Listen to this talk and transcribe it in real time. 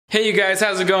Hey you guys,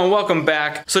 how's it going? Welcome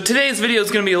back. So today's video is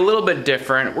going to be a little bit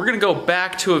different. We're going to go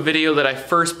back to a video that I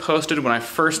first posted when I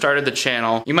first started the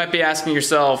channel. You might be asking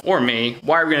yourself, or me,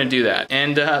 why are we going to do that?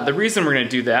 And the reason we're going to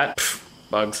do that,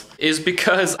 bugs, is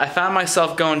because I found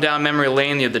myself going down memory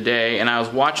lane the other day and I was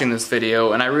watching this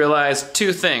video and I realized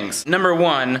two things. Number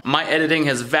one, my editing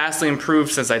has vastly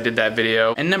improved since I did that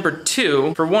video. And number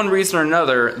two, for one reason or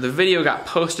another, the video got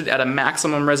posted at a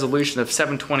maximum resolution of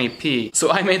 720p.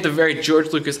 So I made the very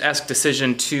George Lucas-esque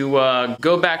decision to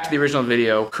go back to the original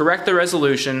video, correct the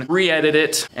resolution, re-edit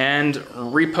it, and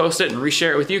repost it and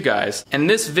reshare it with you guys. And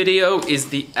this video is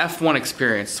the F1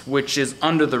 experience, which is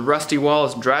under the Rusty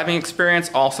Wallace driving experience,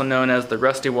 also known as the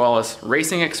Rusty Wallace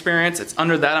racing experience. It's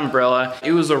under that umbrella.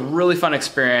 It was a really fun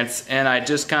experience and I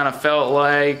just kind of felt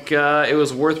like it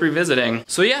was worth revisiting.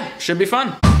 So yeah, should be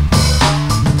fun.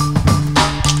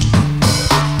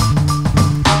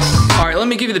 Alright, let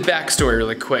me give you the backstory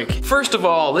really quick. First of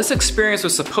all, this experience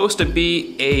was supposed to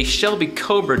be a Shelby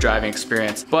Cobra driving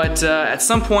experience, but at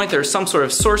some point there was some sort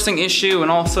of sourcing issue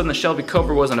and all of a sudden the Shelby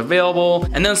Cobra wasn't available,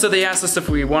 and then so they asked us if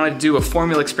we wanted to do a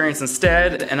Formula experience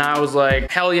instead, and I was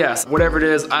like, hell yes, whatever it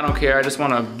is, I don't care, I just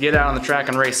want to get out on the track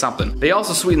and race something. They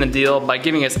also sweetened the deal by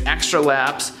giving us extra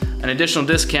laps, an additional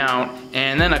discount,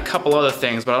 and then a couple other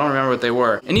things, but I don't remember what they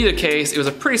were. In either case, it was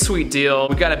a pretty sweet deal.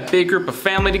 We got a big group of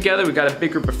family together, we got a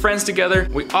big group of friends together,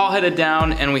 we all headed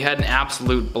down, and we had an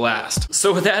absolute blast.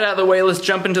 So with that out of the way, let's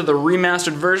jump into the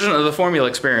remastered version of the Formula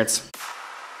experience.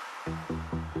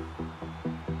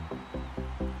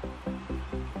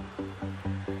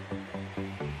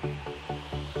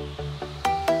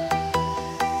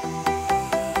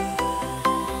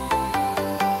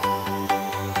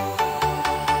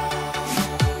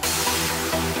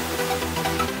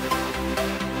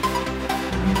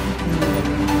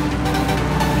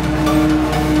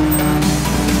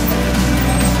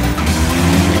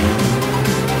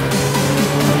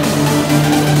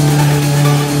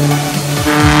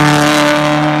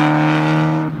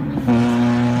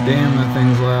 Damn, that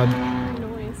thing's loud.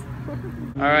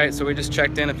 Alright, so we just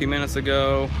checked in a few minutes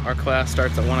ago. Our class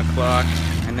starts at 1 o'clock,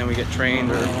 and then we get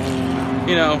trained or,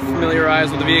 you know,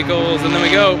 familiarized with the vehicles, and then we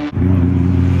go.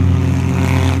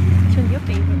 Which one's your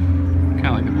favorite? Kind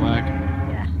of like the black.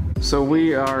 Yeah. So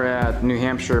we are at New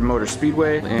Hampshire Motor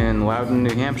Speedway in Loudon,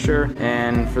 New Hampshire,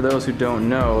 and for those who don't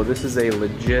know, this is a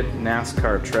legit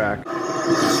NASCAR track.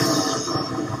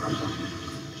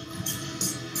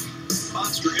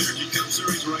 Monster Energy Cup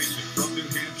Series Racing from New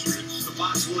Hampshire. It's the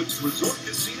Foxwoods Resort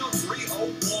Casino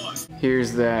 301.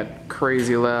 Here's that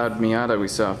crazy loud Miata we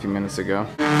saw a few minutes ago.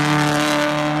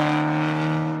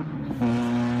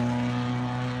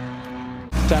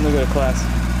 Time to go to class.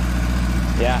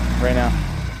 Yeah, right now.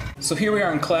 So here we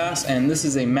are in class, and this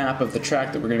is a map of the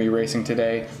track that we're going to be racing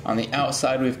today. On the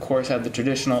outside we of course have the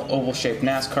traditional oval-shaped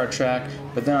NASCAR track,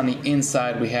 but then on the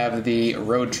inside we have the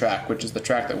road track, which is the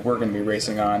track that we're going to be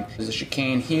racing on. There's a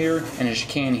chicane here and a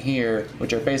chicane here,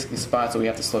 which are basically spots that we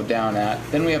have to slow down at.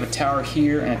 Then we have a tower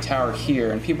here and a tower here,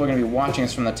 and people are going to be watching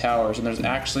us from the towers, and there's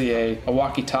actually a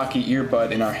walkie-talkie earbud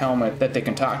in our helmet that they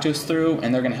can talk to us through,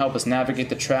 and they're going to help us navigate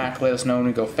the track, let us know when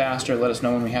we go faster, let us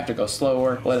know when we have to go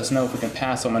slower, let us know if we can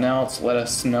pass someone else, let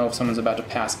us know if someone's about to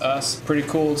pass us. Pretty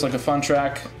cool, looks like a fun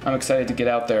track. I'm excited to get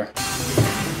out there.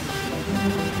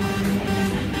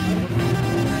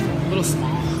 A little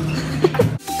small.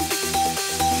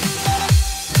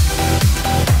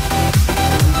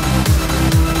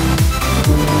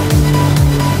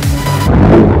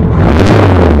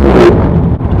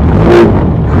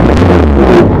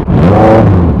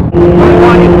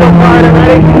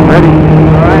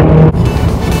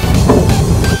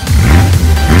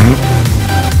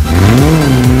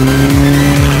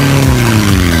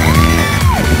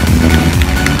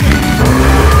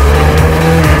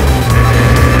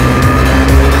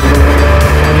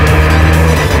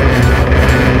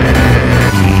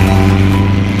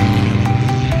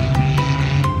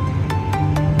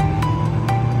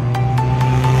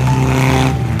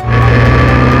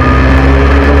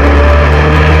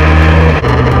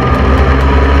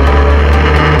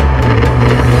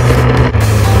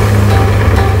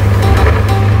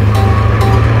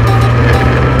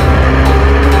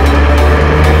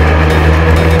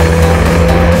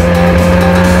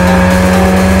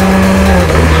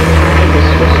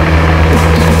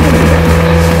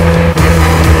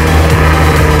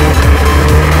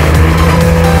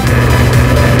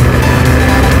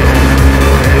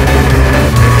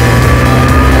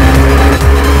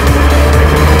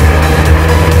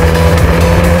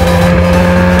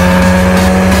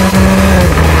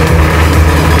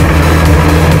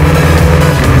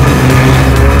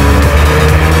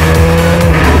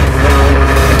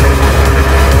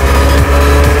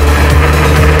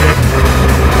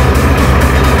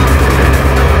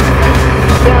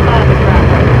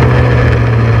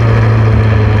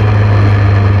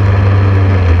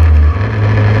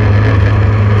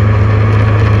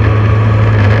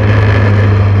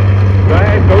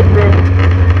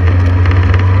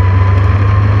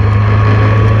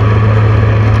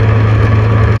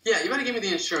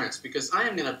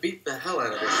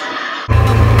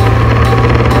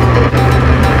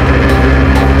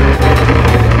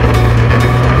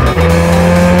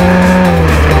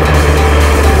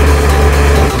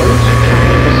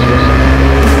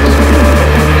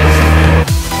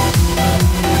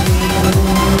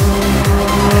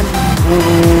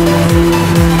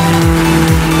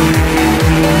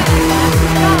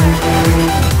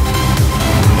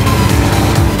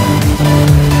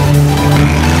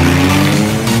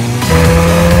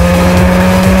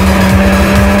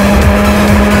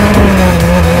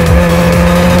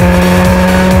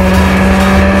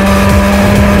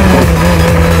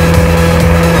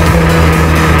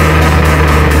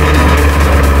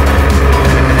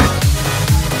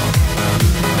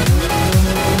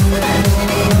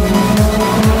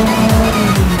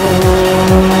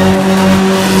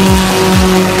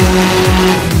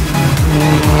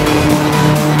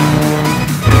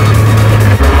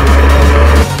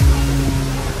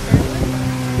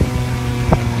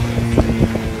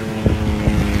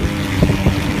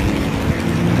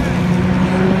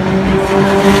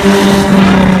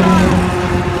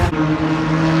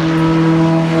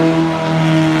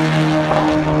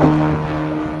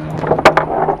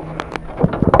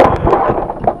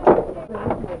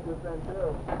 have been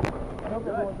too. I hope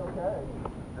everyone's okay.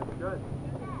 That's good.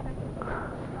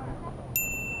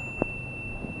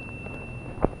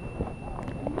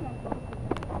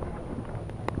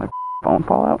 My phone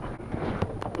fall out.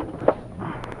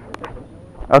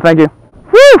 Oh, thank you.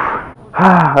 Woo!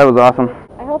 That was awesome.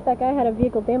 I hope that guy had a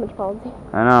vehicle damage policy.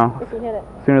 I know. If he hit it.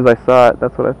 As soon as I saw it,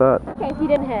 that's what I thought. Okay, he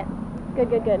didn't hit. Good,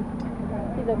 good, good.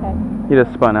 He's okay. He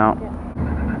just spun out. Yeah.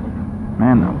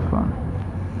 Man, that was fun.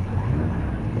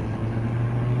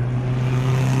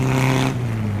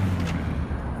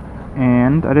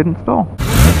 And I didn't stall.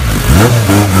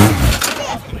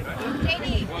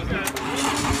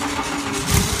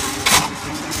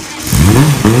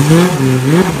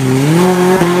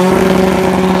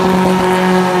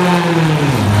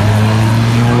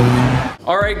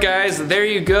 Alright guys, there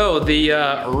you go, the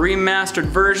remastered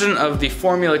version of the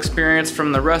Formula experience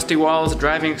from the Rusty Wallace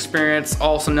driving experience,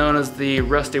 also known as the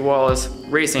Rusty Wallace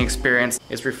racing experience.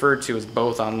 It's referred to as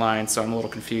both online, so I'm a little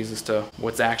confused as to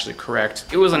what's actually correct.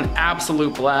 It was an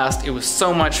absolute blast. It was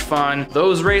so much fun.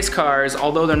 Those race cars,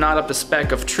 although they're not up to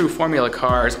spec of true Formula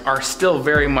cars, are still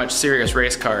very much serious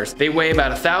race cars. They weigh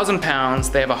about 1,000 pounds,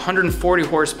 they have 140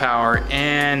 horsepower,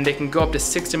 and they can go up to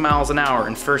 60 miles an hour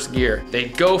in first gear. They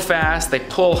go fast, they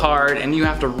pull hard, and you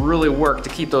have to really work to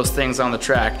keep those things on the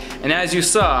track. And as you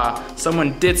saw,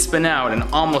 someone did spin out and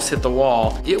almost hit the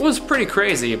wall. It was pretty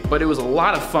crazy, but it was a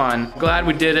lot of fun. Glad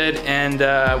we did it, and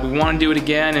we want to do it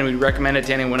again, and we recommend it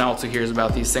to anyone else who hears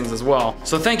about these things as well.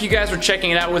 So thank you guys for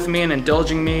checking it out with me and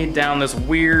indulging me down this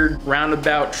weird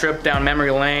roundabout trip down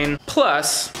memory lane.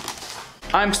 Plus,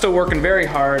 I'm still working very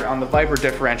hard on the Viper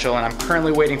differential, and I'm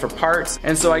currently waiting for parts,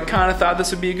 and so I kind of thought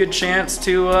this would be a good chance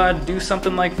to do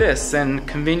something like this. And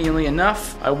conveniently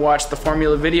enough, I watched the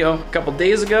Formula video a couple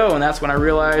days ago, and that's when I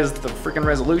realized the freaking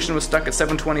resolution was stuck at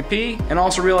 720p, and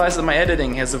also realized that my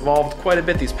editing has evolved quite a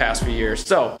bit these past few years.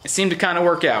 So it seemed to kind of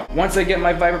work out. Once I get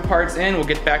my Viper parts in, we'll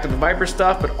get back to the Viper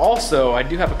stuff, but also I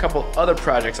do have a couple other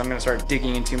projects I'm going to start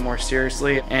digging into more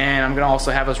seriously, and I'm going to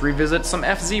also have us revisit some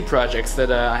FZ projects that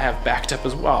I have backed up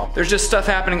as well. There's just stuff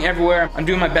happening everywhere. I'm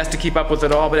doing my best to keep up with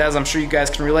it all, but as I'm sure you guys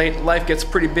can relate, life gets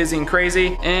pretty busy and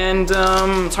crazy, and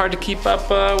it's hard to keep up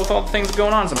with all the things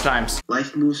going on sometimes.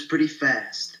 Life moves pretty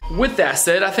fast. With that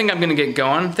said, I think I'm gonna get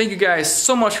going. Thank you guys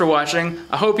so much for watching.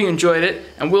 I hope you enjoyed it,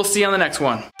 and we'll see you on the next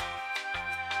one.